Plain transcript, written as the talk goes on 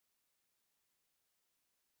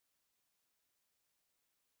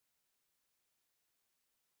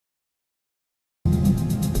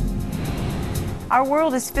Our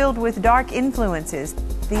world is filled with dark influences,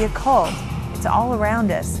 the occult. It's all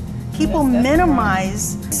around us. People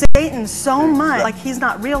minimize Satan so much, like he's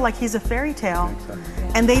not real, like he's a fairy tale.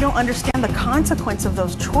 And they don't understand the consequence of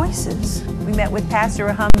those choices. We met with Pastor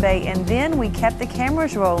Ehambe, and then we kept the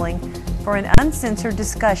cameras rolling for an uncensored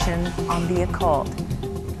discussion on the occult.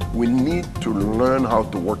 We need to learn how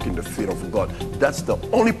to work in the fear of God. That's the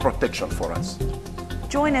only protection for us.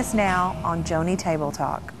 Join us now on Joni Table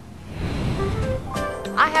Talk.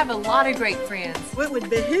 I have a lot of great friends. It would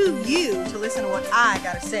behoove you to listen to what I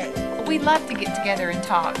gotta say. We love to get together and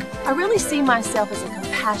talk. I really see myself as a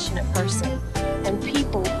compassionate person, and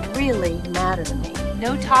people really matter to me.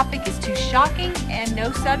 No topic is too shocking, and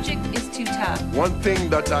no subject is too tough. One thing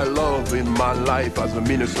that I love in my life as a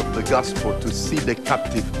minister of the gospel, to see the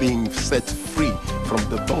captive being set free from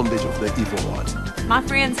the bondage of the evil one. My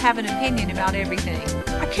friends have an opinion about everything.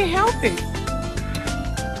 I can't help it.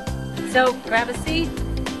 So grab a seat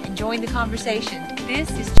and join the conversation.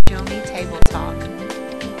 This is Joni Table Talk.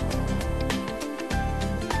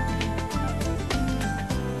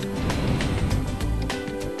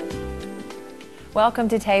 Welcome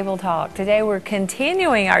to Table Talk. Today we're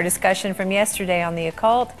continuing our discussion from yesterday on the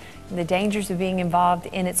occult and the dangers of being involved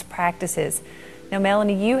in its practices. Now,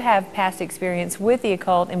 Melanie, you have past experience with the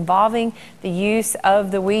occult involving the use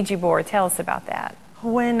of the Ouija board. Tell us about that.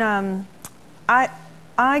 When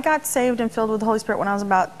I got saved and filled with the Holy Spirit when I was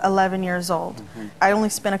about 11 years old. I only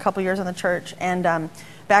spent a couple years in the church and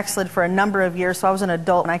backslid for a number of years, so I was an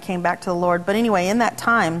adult when I came back to the Lord. But anyway, in that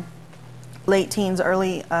time, late teens,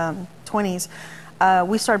 early 20s,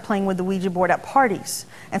 we started playing with the Ouija board at parties.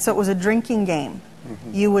 And so it was a drinking game.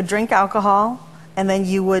 You would drink alcohol, and then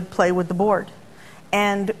you would play with the board.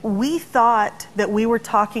 And we thought that we were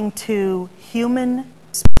talking to human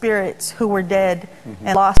spirits who were dead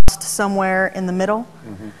and lost somewhere in the middle.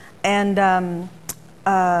 And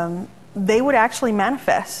they would actually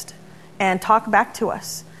manifest and talk back to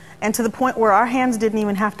us. And to the point where our hands didn't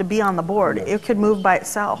even have to be on the board. It could move by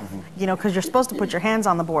itself, you know, because you're supposed to put your hands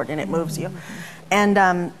on the board and it moves you. And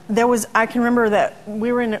I can remember that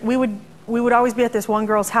we would always be at this one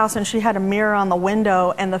girl's house, and she had a mirror on the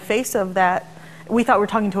window, and the face of that, we thought we were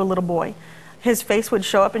talking to a little boy. His face would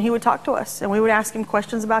show up and he would talk to us, and we would ask him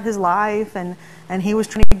questions about his life, and he was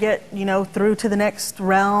trying to get, you know, through to the next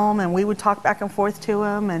realm, and we would talk back and forth to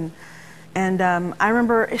him. And I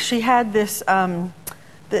remember she had this,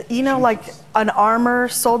 you know, like an armor,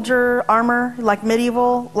 soldier armor, like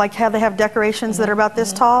medieval, like how they have decorations that are about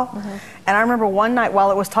this tall. And I remember one night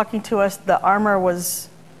while it was talking to us, the armor was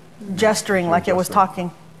gesturing like it was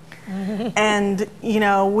talking. And, you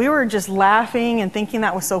know, we were just laughing and thinking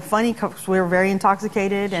that was so funny because we were very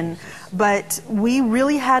intoxicated. But we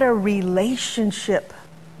really had a relationship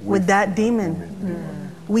with that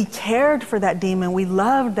demon. We cared for that demon. We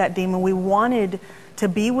loved that demon. We wanted to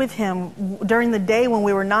be with him. During the day when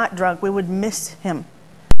we were not drunk, we would miss him.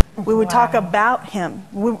 We would talk about him.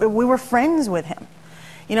 We were friends with him.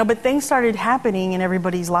 You know, but things started happening in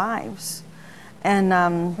everybody's lives.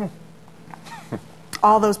 And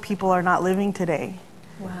all those people are not living today.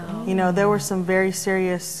 Wow. You know, there were some very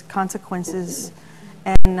serious consequences.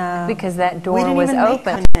 And because that door was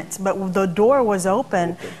open. But the door was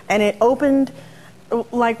open, and it opened.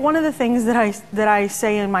 Like one of the things that I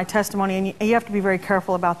say in my testimony, and you have to be very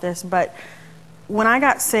careful about this, but when I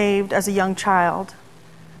got saved as a young child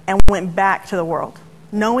and went back to the world,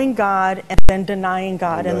 knowing God and then denying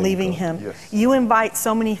God and leaving Him, you invite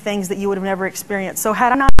so many things that you would have never experienced. So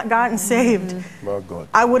had I not gotten saved,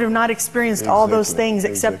 I would have not experienced all those things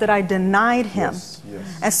except that I denied Him.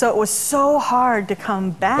 And so it was so hard to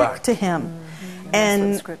come back to Him.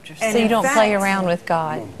 And so you don't play around with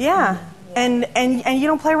God. Yeah. And you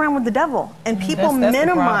don't play around with the devil. And people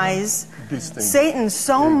minimize Satan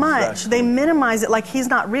so much. They minimize it like he's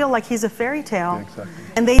not real, like he's a fairy tale.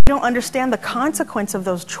 And they don't understand the consequence of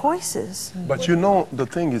those choices. But you know, the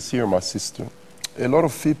thing is here, my sister, a lot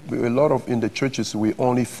of in the churches, we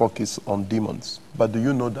only focus on demons. But do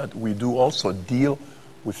you know that we do also deal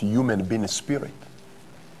with human being spirit?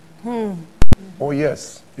 Oh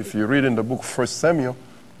yes. If you read in the book 1 Samuel,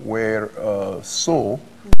 where Saul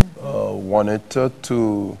wanted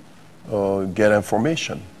to get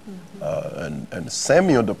information. And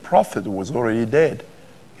Samuel the prophet was already dead.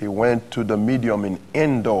 He went to the medium in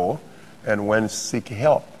Endor and went to seek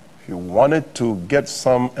help. He wanted to get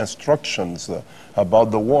some instructions about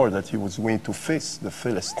the war that he was going to face, the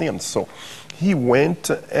Philistines. So he went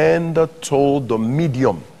and told the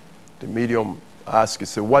medium. The medium asked, he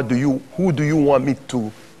said, who do you want me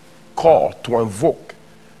to call, to invoke?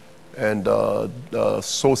 And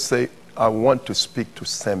Saul said, I want to speak to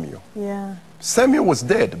Samuel. Yeah. Samuel was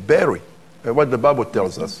dead, buried. And what the Bible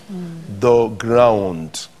tells us, the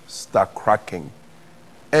ground started cracking,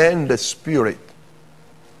 and the spirit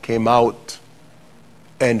came out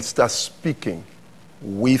and started speaking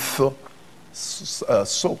with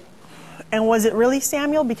Saul. And was it really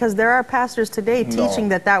Samuel? Because there are pastors today teaching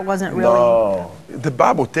that wasn't really. No. The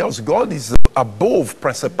Bible tells God is above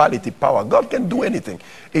principality, power. God can do anything.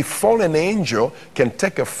 A fallen angel can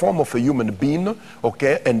take a form of a human being,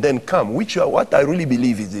 okay, and then come. What I really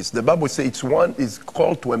believe is this. The Bible says one is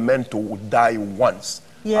called to a man to die once.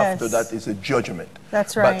 Yes. After that is a judgment.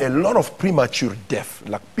 That's right. But a lot of premature death,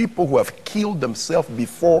 like people who have killed themselves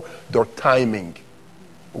before their timing,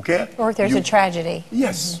 okay? Or if there's a tragedy.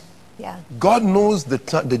 Yes. Yeah. God knows the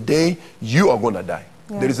day you are going to die.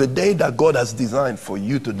 Yeah. There is a day that God has designed for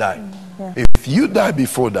you to die. Yeah. If you die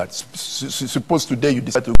before that, suppose today you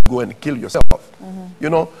decide to go and kill yourself, you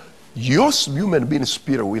know, your human being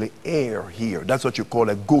spirit will err here. That's what you call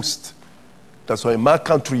a ghost. That's why in my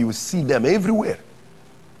country you see them everywhere.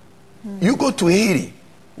 You go to Haiti.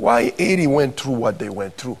 Why Haiti went through what they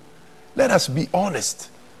went through? Let us be honest.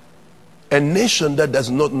 A nation that does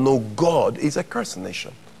not know God is a cursed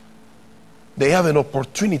nation. They have an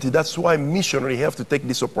opportunity. That's why missionaries have to take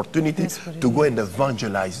this opportunity to go and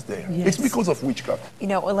evangelize there. Yes. It's because of witchcraft. You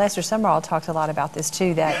know, Lester Summerall talked a lot about this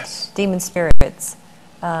too, that demon spirits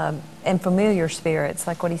and familiar spirits,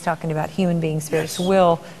 like what he's talking about, human being spirits,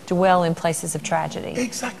 will dwell in places of tragedy.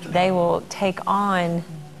 Exactly. They will take on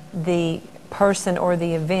the person or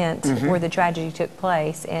the event where the tragedy took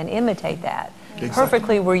place and imitate that.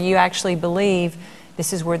 Perfectly, where you actually believe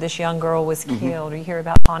this is where this young girl was killed, or you hear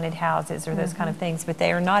about haunted houses or those kind of things, but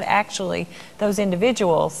they are not actually those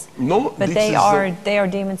individuals. No, but they are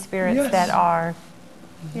demon spirits that are,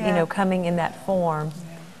 you know, coming in that form.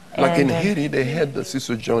 Like in Haiti, they had the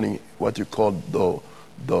Sister Joni, what you call the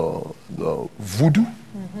voodoo.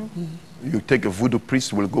 You take a voodoo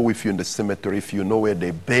priest, will go with you in the cemetery if you know where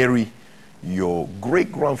they bury your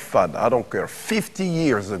great-grandfather, I don't care, 50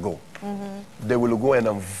 years ago. They will go and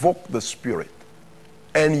invoke the spirit.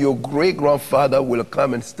 And your great-grandfather will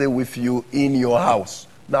come and stay with you in your house.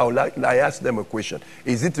 Now, I ask them a question.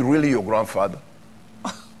 Is it really your grandfather?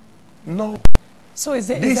 No. So is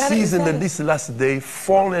it, this last day,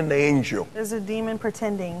 fallen angel. There's a demon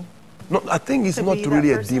pretending. No, I think it's not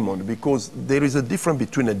really a demon, because there is a difference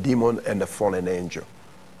between a demon and a fallen angel.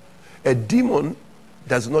 A demon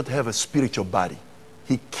does not have a spiritual body.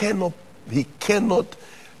 He cannot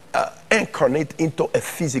incarnate into a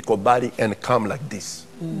physical body and come like this.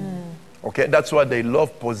 Okay, that's why they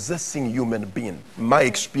love possessing human being. My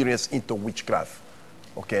experience into witchcraft.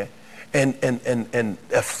 Okay, and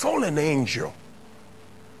a fallen angel,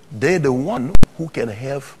 they're the one who can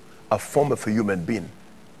have a form of a human being.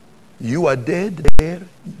 You are dead, they're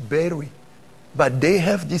buried, but they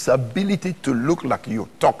have this ability to look like you,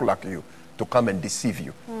 talk like you, to come and deceive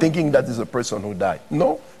you, thinking that is a person who died.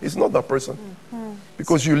 No, it's not that person,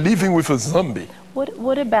 because you're living with a zombie.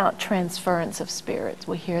 What about transference of spirits?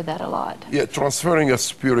 We hear that a lot. Yeah, transferring a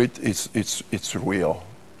spirit, it's real.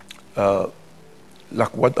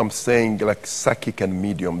 Like what I'm saying, like psychic and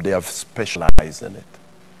medium, they have specialized in it.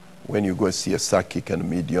 When you go see a psychic and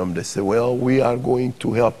medium, they say, well, we are going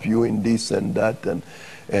to help you in this and that,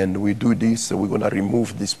 and we do this, so we're going to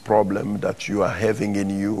remove this problem that you are having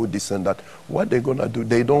in you, this and that. What they're going to do,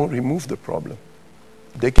 they don't remove the problem.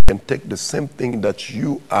 They can take the same thing that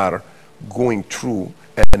you are going through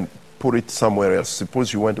and put it somewhere else.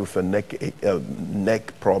 Suppose you went with a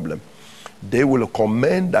neck problem. They will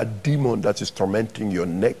command that demon that is tormenting your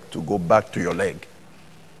neck to go back to your leg.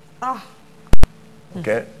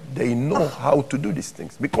 Okay? They know how to do these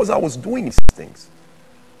things, because I was doing these things.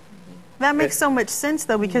 That makes so much sense,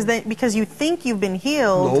 though, because you think you've been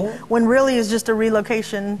healed when really it's just a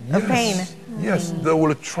relocation of pain. Yes, they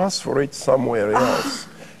will transfer it somewhere else.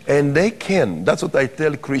 And they can. That's what I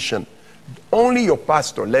tell Christians. Only your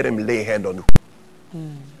pastor, let him lay hand on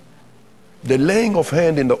you. The laying of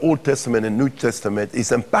hand in the Old Testament and New Testament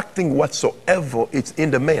is impacting whatsoever it's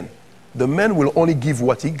in the man. The man will only give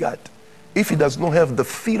what he got. If he does not have the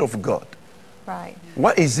fear of God, right,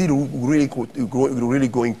 what is he really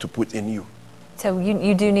going to put in you? So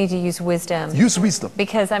you do need to use wisdom. Use wisdom.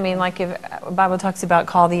 Because, I mean, like if the Bible talks about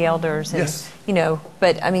call the elders, and, you know,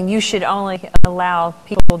 but, I mean, you should only allow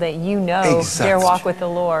people that you know their walk with the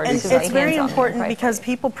Lord. And it's very important, because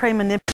people pray manipulatively.